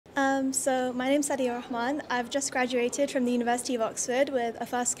So my name's Sadia Rahman. I've just graduated from the University of Oxford with a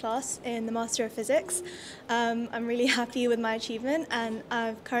first class in the Master of Physics. I'm really happy with my achievement, and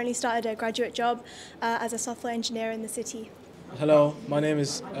I've currently started a graduate job as a software engineer in the city. Hello, my name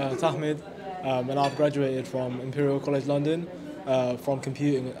is Tahmid, and I've graduated from Imperial College London from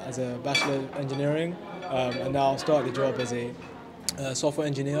computing as a Bachelor of Engineering, and now I've started a job as a software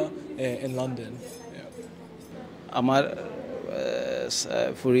engineer in London. আমার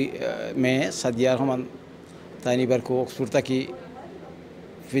ফুরি মেয়ে সাদিয়া রহমান তাই নিবার কো Oxford থাকি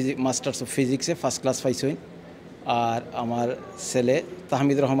masters of ফিজিক্সে first class পাইছেন আর আমার ছেলে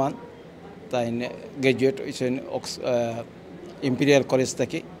তাহমিদ রহমান তাই গ্রাজুয়েট হইছেন ইম্পেরিয়াল কলেজ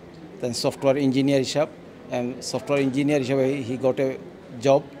থেকে তাই সফটওয়্যার ইঞ্জিনিয়ার হিসাবে he got a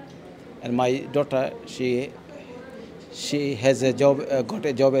job and my daughter she has a job got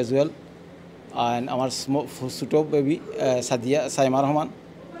a job as well. And our ছোট বেবি সাদিয়া সাইমা রহমান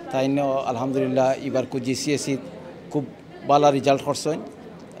তাই আলহামদুলিল্লাহ এবার জিসিএসসি খুব ভালো রেজাল্ট করছেন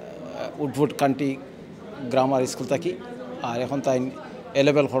উডফুড কান্ট্রি গ্রামার স্কুল থাকি আর এখন তাই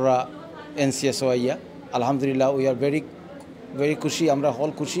এলেভেল করা এনসিএসও আইয়া আলহামদুলিল্লাহ উই আর ভেরি খুশি আমরা হল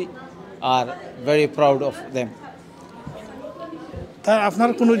খুশি are very proud of them তা আপনার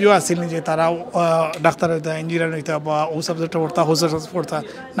কোনো জো আছিল যে তারা ডাক্তার হইতা ইঞ্জিনিয়ার হইতা বা ও সাবজেক্টে পড়তা হোসার পড়তা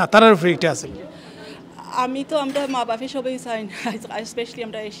না তারার ফ্রিটা আছিল আমি তো আমরা মা বাপে সবাই চাই স্পেশালি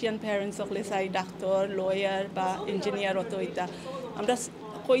আমরা এশিয়ান প্যারেন্টস সকলে চাই ডাক্তার লয়ার বা ইঞ্জিনিয়ার অত হইতা আমরা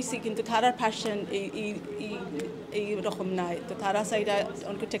কইছি কিন্তু তারার প্যাশন এই রকম নাই তো তারা চাইরা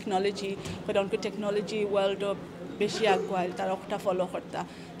অনেক টেকনোলজি ওয়ার্ল্ড বেশি আগুয়াল তারা ওটা ফলো করতা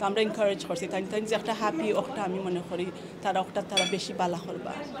তো আমরা এনকারেজ করছি তাই যে একটা হ্যাপি ওটা আমি মনে করি তারা বেশি বালা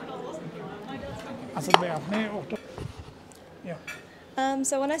করবা আসল ভাই আপনি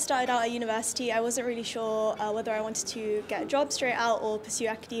So when I started out at university, I wasn't really sure whether I wanted to get a job straight out or pursue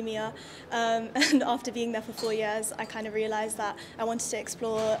academia. And after being there for 4 years, I kind of realised that I wanted to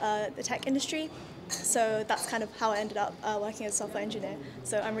explore the tech industry. So that's kind of how I ended up working as a software engineer.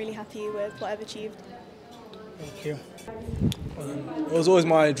 So I'm really happy with what I've achieved. Thank you. It was always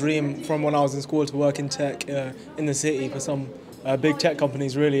my dream from when I was in school to work in tech in the city for some big tech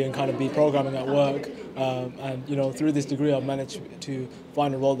companies really and kind of be programming at work. And through this degree I've managed to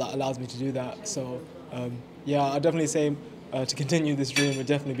find a role that allows me to do that. So yeah, I'd definitely say to continue this dream would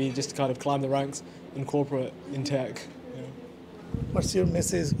definitely be just to kind of climb the ranks in corporate in tech. What's your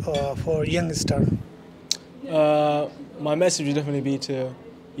message for youngster? My message would definitely be to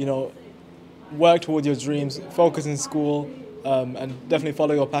work towards your dreams, focus in school, and definitely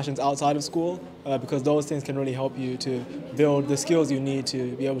follow your passions outside of school because those things can really help you to build the skills you need to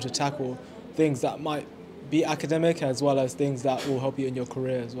be able to tackle things that might be academic as well as things that will help you in your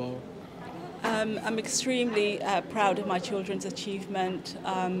career as well. I'm extremely proud of my children's achievement.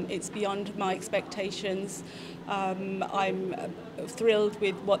 It's beyond my expectations. I'm thrilled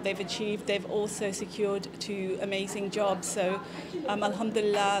with what they've achieved. They've also secured 2 amazing jobs. So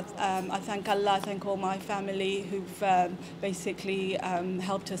alhamdulillah, I thank Allah, I thank all my family who've basically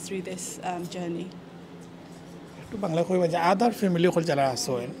helped us through this journey. Bangla কইবা যে আদার family হল যারা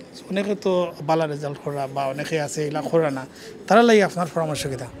আছেন অনেকে তো ভালো result করা বা অনেকে আছে এলা করা না তারা লাগি আপনার পরামর্শ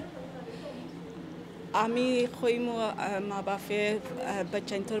কিটা আমি কইমু মা বাপে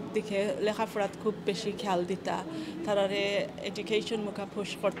বাচ্চাইন্তর দিকে লেখাপড়াত খুব বেশি খেয়াল দিতা তারারে এডুকেশন মুখা পুশ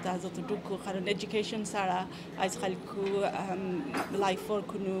করতা যতটুকু কারণ এডুকেশন ছাড়া আজকাল লাইফর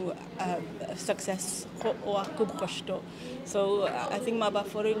কোনো সাকসেস হওয়া খুব কষ্ট সো আই থিঙ্ক মা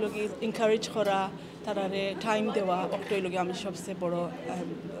বাপর লগি এনকারেজ করা তারারে টাইম দেওয়া ওটাই লগে আমি সবচেয়ে বড়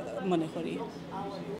মনে করি